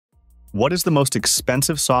What is the most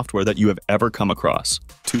expensive software that you have ever come across?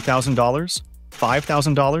 $2,000?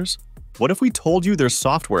 $5,000? What if we told you there's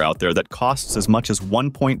software out there that costs as much as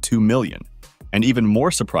 $1.2 million? And even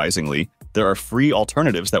more surprisingly, there are free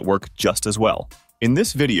alternatives that work just as well. In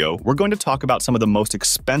this video, we're going to talk about some of the most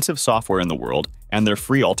expensive software in the world and their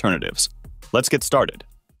free alternatives. Let's get started.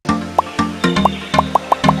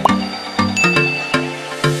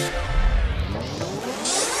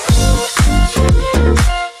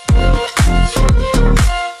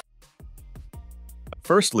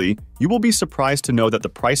 Firstly, you will be surprised to know that the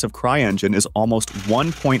price of CryEngine is almost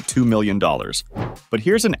 $1.2 million. But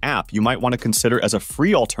here's an app you might want to consider as a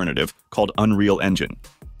free alternative called Unreal Engine.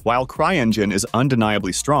 While CryEngine is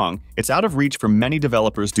undeniably strong, it's out of reach for many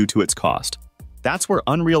developers due to its cost. That's where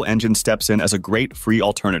Unreal Engine steps in as a great free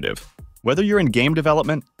alternative. Whether you're in game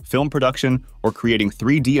development, film production, or creating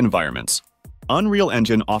 3D environments, Unreal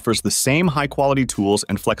Engine offers the same high-quality tools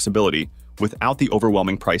and flexibility without the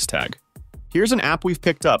overwhelming price tag. Here's an app we've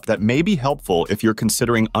picked up that may be helpful if you're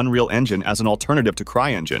considering Unreal Engine as an alternative to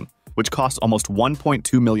CryEngine, which costs almost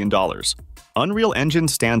 $1.2 million. Unreal Engine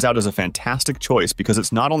stands out as a fantastic choice because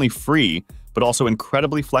it's not only free, but also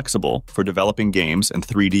incredibly flexible for developing games and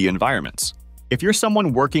 3D environments. If you're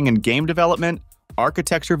someone working in game development,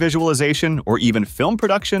 architecture visualization, or even film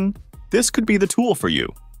production, this could be the tool for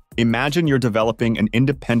you. Imagine you're developing an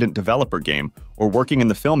independent developer game or working in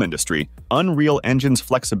the film industry. Unreal Engine's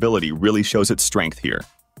flexibility really shows its strength here.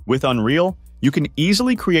 With Unreal, you can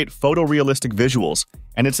easily create photorealistic visuals,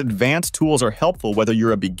 and its advanced tools are helpful whether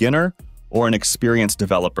you're a beginner or an experienced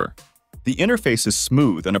developer. The interface is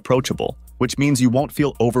smooth and approachable, which means you won't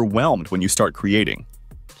feel overwhelmed when you start creating.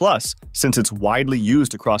 Plus, since it's widely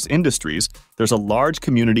used across industries, there's a large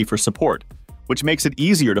community for support, which makes it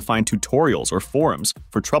easier to find tutorials or forums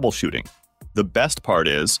for troubleshooting. The best part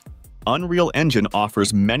is, Unreal Engine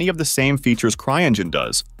offers many of the same features CryEngine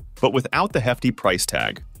does, but without the hefty price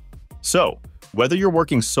tag. So, whether you're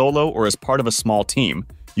working solo or as part of a small team,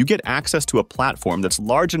 you get access to a platform that's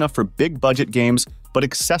large enough for big-budget games but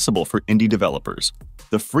accessible for indie developers.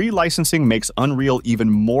 The free licensing makes Unreal even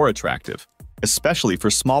more attractive, especially for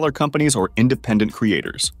smaller companies or independent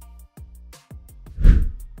creators.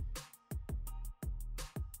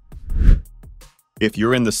 If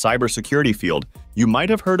you're in the cybersecurity field, you might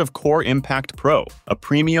have heard of Core Impact Pro, a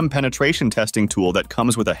premium penetration testing tool that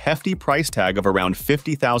comes with a hefty price tag of around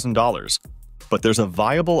 $50,000. But there's a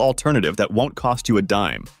viable alternative that won't cost you a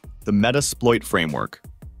dime: the Metasploit framework.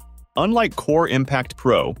 Unlike Core Impact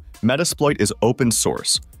Pro, Metasploit is open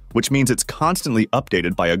source, which means it's constantly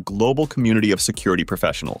updated by a global community of security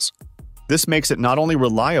professionals. This makes it not only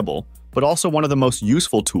reliable, but also one of the most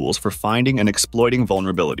useful tools for finding and exploiting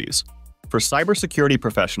vulnerabilities. For cybersecurity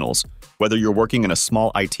professionals, whether you're working in a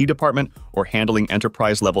small IT department or handling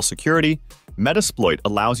enterprise-level security, Metasploit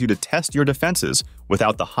allows you to test your defenses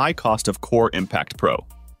without the high cost of Core Impact Pro.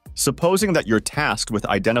 Supposing that you're tasked with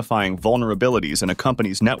identifying vulnerabilities in a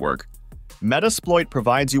company's network, Metasploit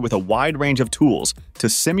provides you with a wide range of tools to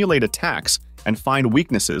simulate attacks and find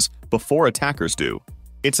weaknesses before attackers do.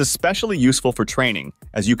 It's especially useful for training,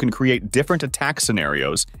 as you can create different attack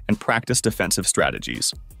scenarios and practice defensive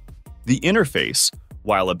strategies. The interface,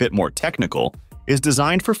 while a bit more technical, is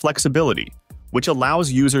designed for flexibility, which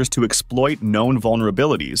allows users to exploit known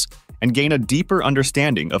vulnerabilities and gain a deeper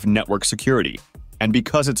understanding of network security. And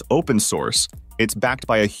because it's open source, it's backed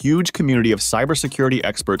by a huge community of cybersecurity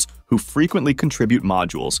experts who frequently contribute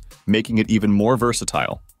modules, making it even more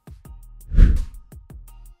versatile.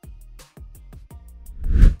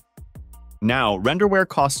 Now, Renderware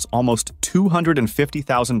costs almost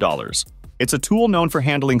 $250,000. It's a tool known for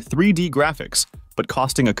handling 3D graphics, but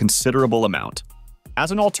costing a considerable amount. As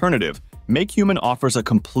an alternative, MakeHuman offers a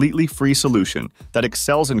completely free solution that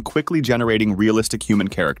excels in quickly generating realistic human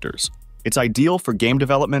characters. It's ideal for game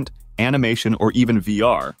development, animation, or even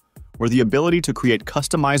VR, where the ability to create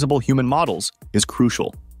customizable human models is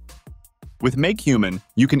crucial. With MakeHuman,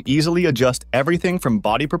 you can easily adjust everything from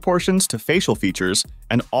body proportions to facial features,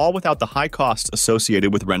 and all without the high costs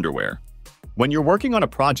associated with Renderware. When you're working on a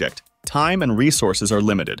project, time and resources are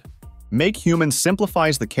limited. MakeHuman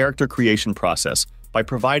simplifies the character creation process by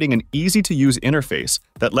providing an easy-to-use interface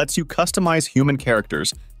that lets you customize human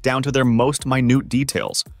characters down to their most minute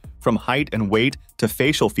details, from height and weight to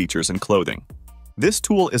facial features and clothing. This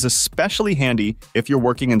tool is especially handy if you're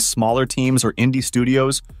working in smaller teams or indie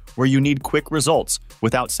studios where you need quick results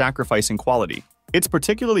without sacrificing quality. It's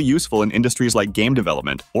particularly useful in industries like game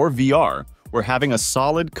development or VR, where having a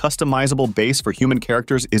solid, customizable base for human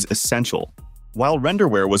characters is essential. While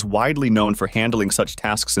Renderware was widely known for handling such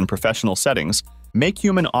tasks in professional settings,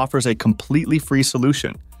 MakeHuman offers a completely free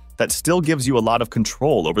solution that still gives you a lot of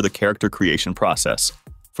control over the character creation process.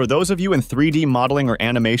 For those of you in 3D modeling or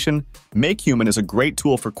animation, MakeHuman is a great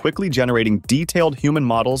tool for quickly generating detailed human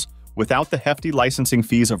models without the hefty licensing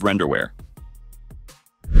fees of renderware.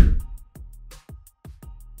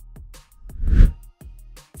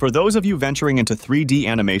 For those of you venturing into 3D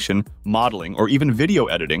animation, modeling, or even video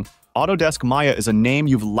editing, Autodesk Maya is a name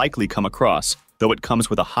you've likely come across, though it comes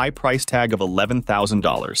with a high price tag of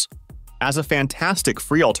 $11,000. As a fantastic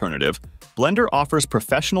free alternative, Blender offers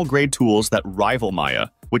professional-grade tools that rival Maya,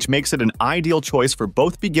 which makes it an ideal choice for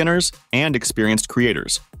both beginners and experienced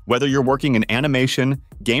creators. Whether you're working in animation,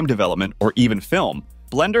 game development, or even film,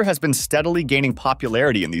 Blender has been steadily gaining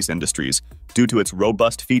popularity in these industries due to its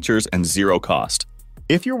robust features and zero cost.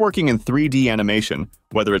 If you're working in 3D animation,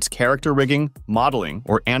 whether it's character rigging, modeling,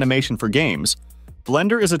 or animation for games,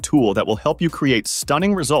 Blender is a tool that will help you create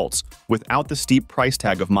stunning results without the steep price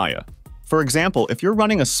tag of Maya. For example, if you're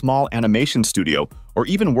running a small animation studio or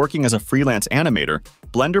even working as a freelance animator,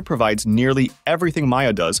 Blender provides nearly everything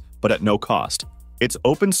Maya does, but at no cost. Its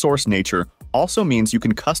open-source nature also means you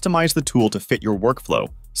can customize the tool to fit your workflow,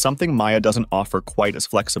 something Maya doesn't offer quite as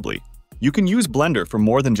flexibly. You can use Blender for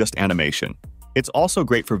more than just animation. It's also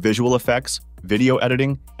great for visual effects, video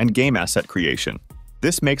editing, and game asset creation.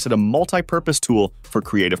 This makes it a multi-purpose tool for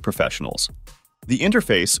creative professionals. The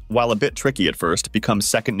interface, while a bit tricky at first, becomes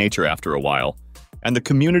second nature after a while. And the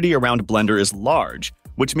community around Blender is large,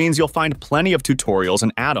 which means you'll find plenty of tutorials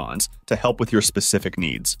and add-ons to help with your specific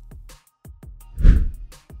needs.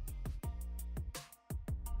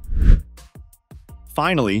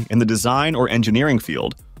 Finally, in the design or engineering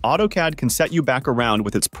field, AutoCAD can set you back around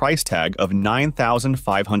with its price tag of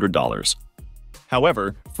 $9,500.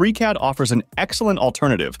 However, FreeCAD offers an excellent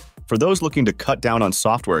alternative for those looking to cut down on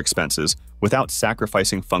software expenses without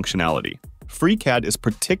sacrificing functionality. FreeCAD is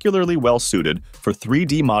particularly well-suited for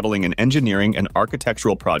 3D modeling in engineering and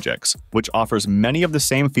architectural projects, which offers many of the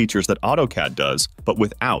same features that AutoCAD does, but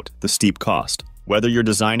without the steep cost. Whether you're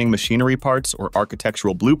designing machinery parts or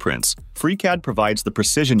architectural blueprints, FreeCAD provides the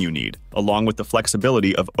precision you need, along with the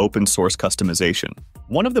flexibility of open-source customization.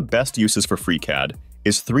 One of the best uses for FreeCAD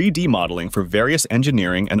is 3D modeling for various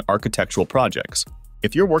engineering and architectural projects.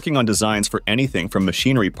 If you're working on designs for anything from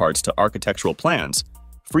machinery parts to architectural plans,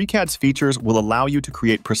 FreeCAD's features will allow you to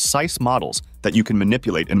create precise models that you can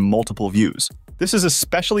manipulate in multiple views. This is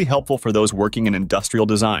especially helpful for those working in industrial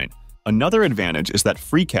design. Another advantage is that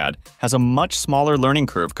FreeCAD has a much smaller learning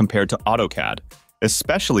curve compared to AutoCAD,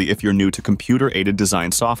 especially if you're new to computer-aided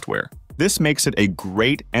design software. This makes it a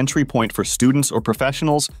great entry point for students or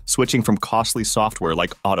professionals switching from costly software like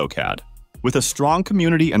AutoCAD. With a strong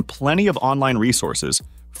community and plenty of online resources,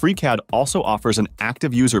 FreeCAD also offers an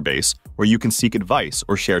active user base where you can seek advice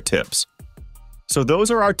or share tips. So those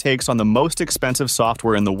are our takes on the most expensive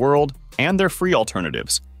software in the world and their free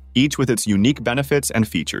alternatives, each with its unique benefits and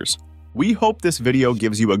features. We hope this video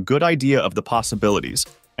gives you a good idea of the possibilities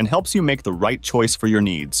and helps you make the right choice for your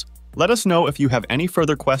needs. Let us know if you have any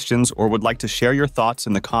further questions or would like to share your thoughts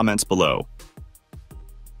in the comments below.